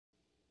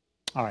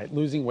All right,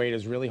 losing weight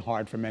is really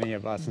hard for many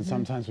of us, and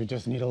sometimes we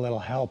just need a little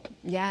help.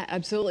 Yeah,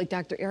 absolutely.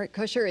 Dr. Eric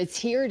Kusher is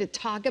here to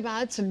talk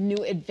about some new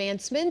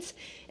advancements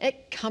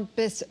at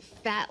Compass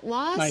Fat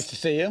Loss. Nice to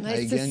see you. Nice Hi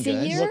to again, see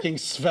guys. you. Looking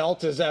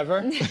svelte as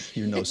ever.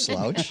 You're no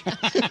slouch.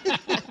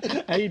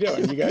 How you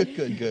doing? You good?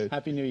 Good, good.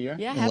 Happy New Year.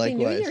 Yeah, Happy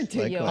New Likewise, Year to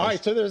you. likewise. All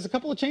right, so there's a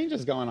couple of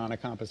changes going on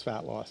at Compass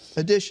Fat Loss.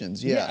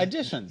 Additions, yeah. Yeah,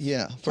 additions.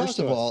 Yeah. Talk First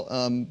to of us.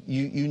 all,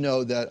 you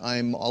know that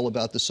I'm all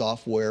about the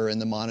software and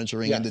the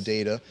monitoring and the Yes.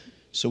 data,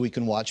 so we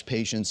can watch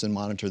patients and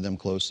monitor them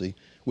closely,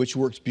 which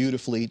works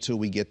beautifully till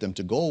we get them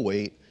to goal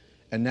weight.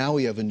 And now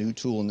we have a new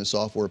tool in the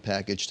software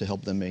package to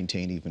help them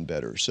maintain even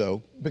better.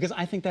 So Because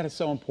I think that is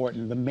so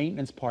important. The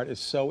maintenance part is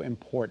so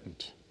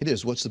important. it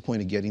is. What's the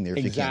point of getting there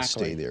if you can't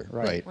Exactly. stay there?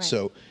 Right. Right.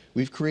 So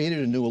we've created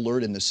a new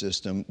alert in the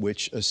system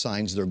which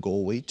assigns their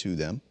goal weight to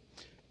them.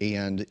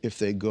 And if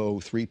they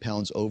go 3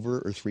 pounds over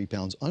or 3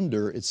 pounds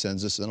under, it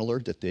sends us an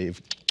alert that they've,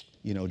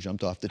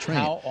 jumped off the train.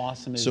 How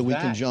awesome is So we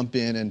that? can jump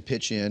in and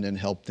pitch in and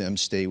help them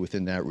stay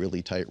within that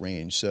really tight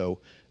range. So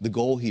the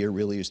goal here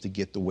really is to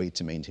get the weight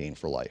to maintain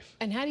for life.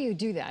 And how do you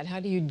do that? How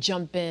do you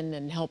jump in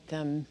and help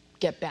them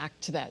get back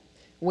to that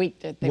weight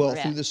that they Well, were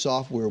at? through the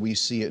software, we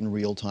see it in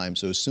real time.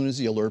 So as soon as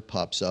the alert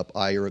pops up,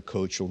 I or a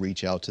coach will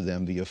reach out to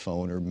them via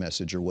phone or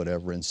message or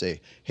whatever and say,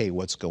 hey,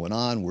 what's going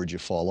on? Where'd you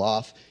fall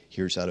off?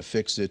 Here's how to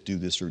fix it. Do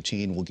this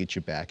routine. We'll get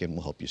you back and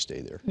we'll help you stay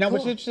there. Now,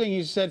 what's Cool. interesting,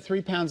 you said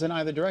 3 pounds in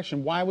either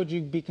direction. Why would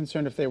you be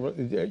concerned if they were,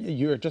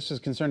 you're just as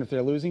concerned if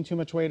they're losing too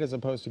much weight as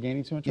opposed to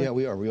gaining too much weight? Yeah,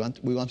 we are. We want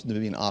them to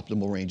be in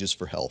optimal ranges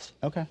for health.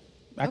 Okay,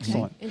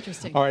 excellent.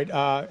 Interesting. All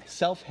right,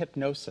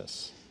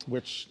 self-hypnosis,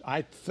 which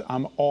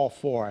I'm all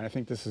for, and I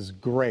think this is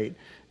great.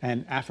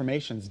 And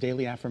affirmations,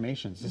 daily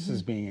affirmations, this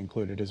is being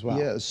included as well.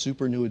 Yeah, a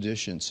super new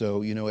addition.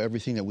 So,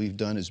 everything that we've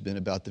done has been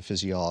about the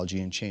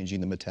physiology and changing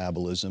the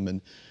metabolism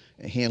and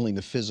handling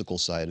the physical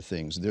side of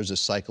things. There's a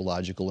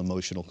psychological,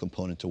 emotional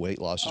component to weight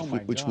loss, Oh my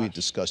which we've gosh.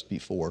 discussed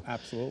before.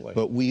 Absolutely.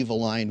 But we've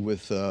aligned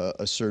with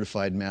a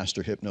certified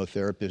master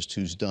hypnotherapist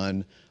who's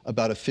done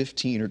about a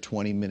 15 or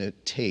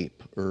 20-minute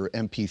tape or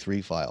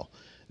MP3 file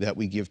that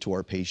we give to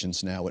our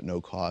patients now at no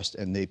cost,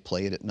 and they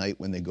play it at night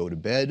when they go to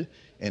bed,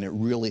 and it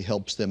really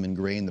helps them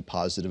ingrain the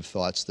positive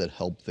thoughts that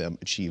help them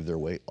achieve their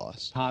weight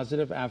loss.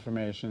 Positive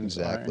affirmations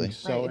Exactly. are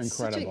so Right,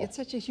 incredible. It's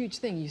such a huge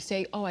thing. You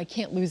say, oh, I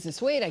can't lose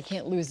this weight, I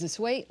can't lose this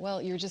weight.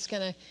 Well, you're just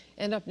going to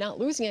end up not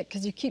losing it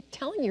because you keep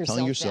telling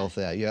yourself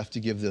that. You have to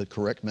give the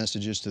correct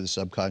messages to the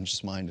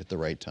subconscious mind at the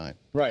right time.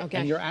 Right, Okay.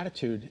 and your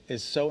attitude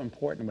is so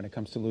important when it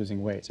comes to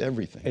losing weight. It's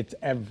everything. It's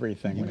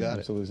everything when it got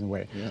comes it. to losing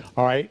weight. Yeah.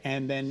 All right,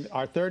 and then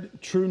our third,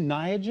 True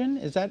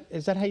Niagen, is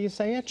that how you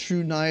say it?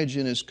 True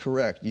Niagen is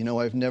correct.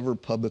 I've never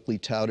publicly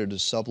touted a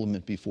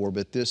supplement before,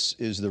 but this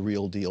is the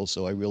real deal,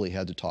 so I really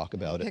had to talk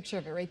about it. Picture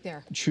of it right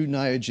there. True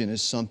Niagen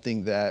is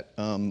something that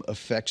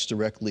affects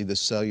directly the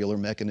cellular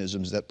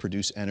mechanisms that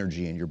produce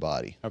energy in your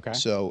body. Okay.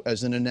 So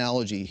as an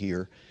analogy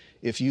here,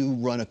 if you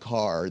run a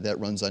car that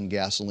runs on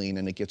gasoline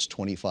and it gets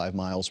 25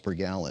 miles per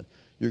gallon,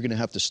 you're going to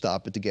have to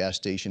stop at the gas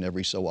station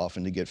every so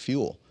often to get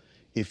fuel.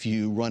 If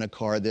you run a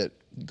car that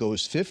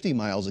goes 50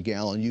 miles a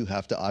gallon, you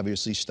have to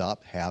obviously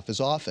stop half as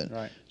often.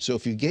 Right. So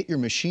if you get your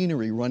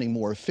machinery running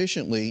more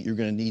efficiently, you're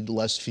going to need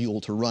less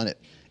fuel to run it.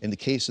 In the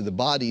case of the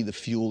body, the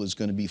fuel is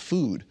going to be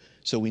food.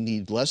 So we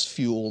need less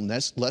fuel,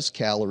 less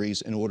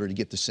calories in order to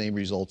get the same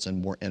results and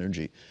more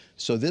energy.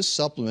 So this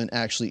supplement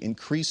actually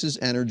increases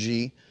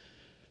energy.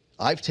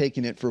 I've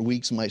taken it for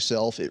weeks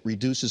myself. It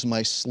reduces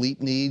my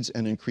sleep needs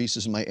and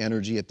increases my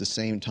energy at the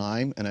same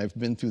time. And I've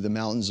been through the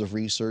mountains of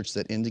research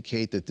that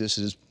indicate that this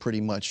is pretty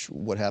much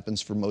what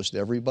happens for most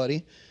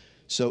everybody.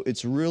 So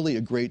it's really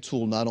a great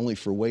tool, not only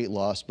for weight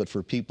loss, but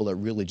for people that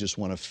really just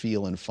want to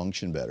feel and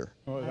function better.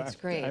 Well, That's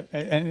great.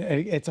 And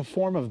it's a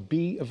form of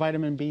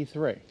vitamin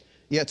B3.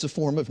 Yeah, it's a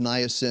form of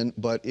niacin,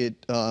 but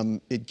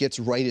it gets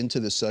right into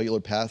the cellular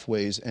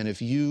pathways. And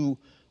if you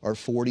are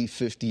 40,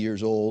 50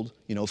 years old,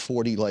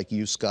 40 like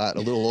you, Scott, a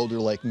little older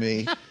like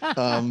me,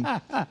 I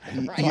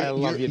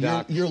love you,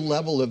 Doc. your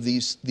level of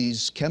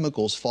these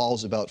chemicals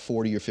falls about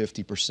 40 or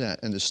 50%.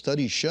 And the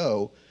studies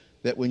show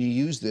that when you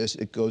use this,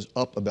 it goes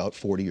up about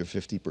 40 or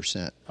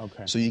 50%.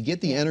 Okay. So you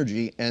get the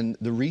energy, and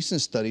the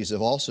recent studies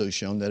have also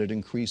shown that it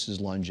increases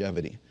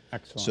longevity.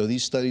 Excellent. So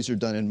these studies are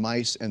done in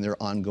mice, and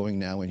they're ongoing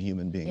now in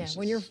human Yeah, beings.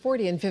 when you're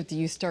 40 and 50,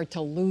 you start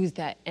to lose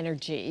that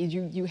energy.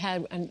 You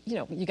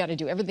got to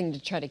do everything to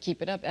try to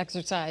keep it up,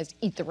 exercise,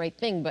 eat the right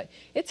thing, but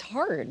it's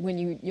hard when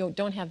you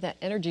don't have that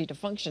energy to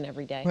function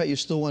every day. Right, you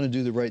still want to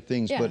do the right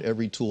things, Yeah. but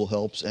every tool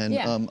helps. And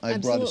Yeah, I brought a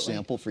absolutely.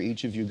 sample for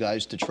each of you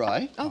guys to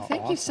try. Oh,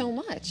 thank you so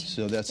much.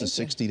 So that's a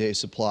Thank you. 60-day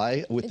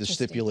supply with the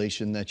Interesting.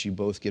 stipulation that you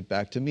both get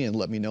back to me and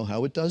let me know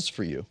how it does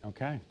for you.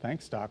 Okay,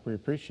 thanks, Doc. We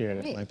appreciate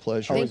it. Great. My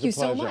pleasure. Thank Always a you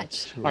so pleasure.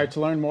 much. All right, to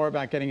learn more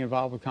about getting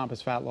involved with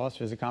Compass Fat Loss,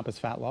 visit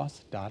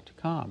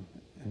compassfatloss.com.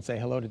 and say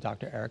hello to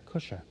Dr. Eric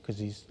Kusher, because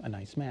he's a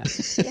nice man.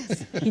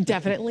 Yes, he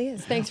definitely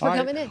is. Thanks for All right,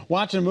 coming in.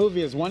 Watching a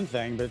movie is one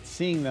thing, but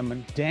seeing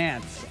them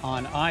dance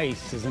on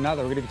ice is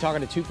another. We're going to be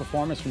talking to two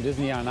performers from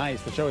Disney on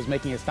Ice. The show is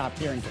making a stop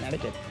here in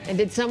Connecticut. And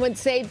did someone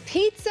say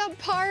pizza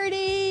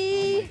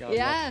party? Oh my God,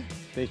 yeah,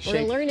 look,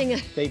 we're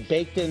learning. They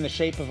baked it in the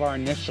shape of our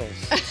initials.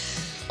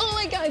 Oh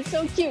my God,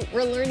 so cute.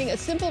 We're learning a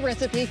simple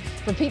recipe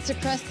for pizza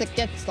crust that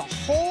gets the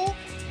whole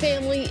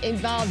family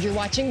involved. You're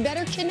watching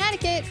Better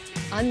Connecticut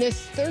on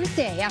this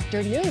Thursday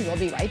afternoon. We'll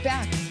be right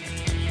back.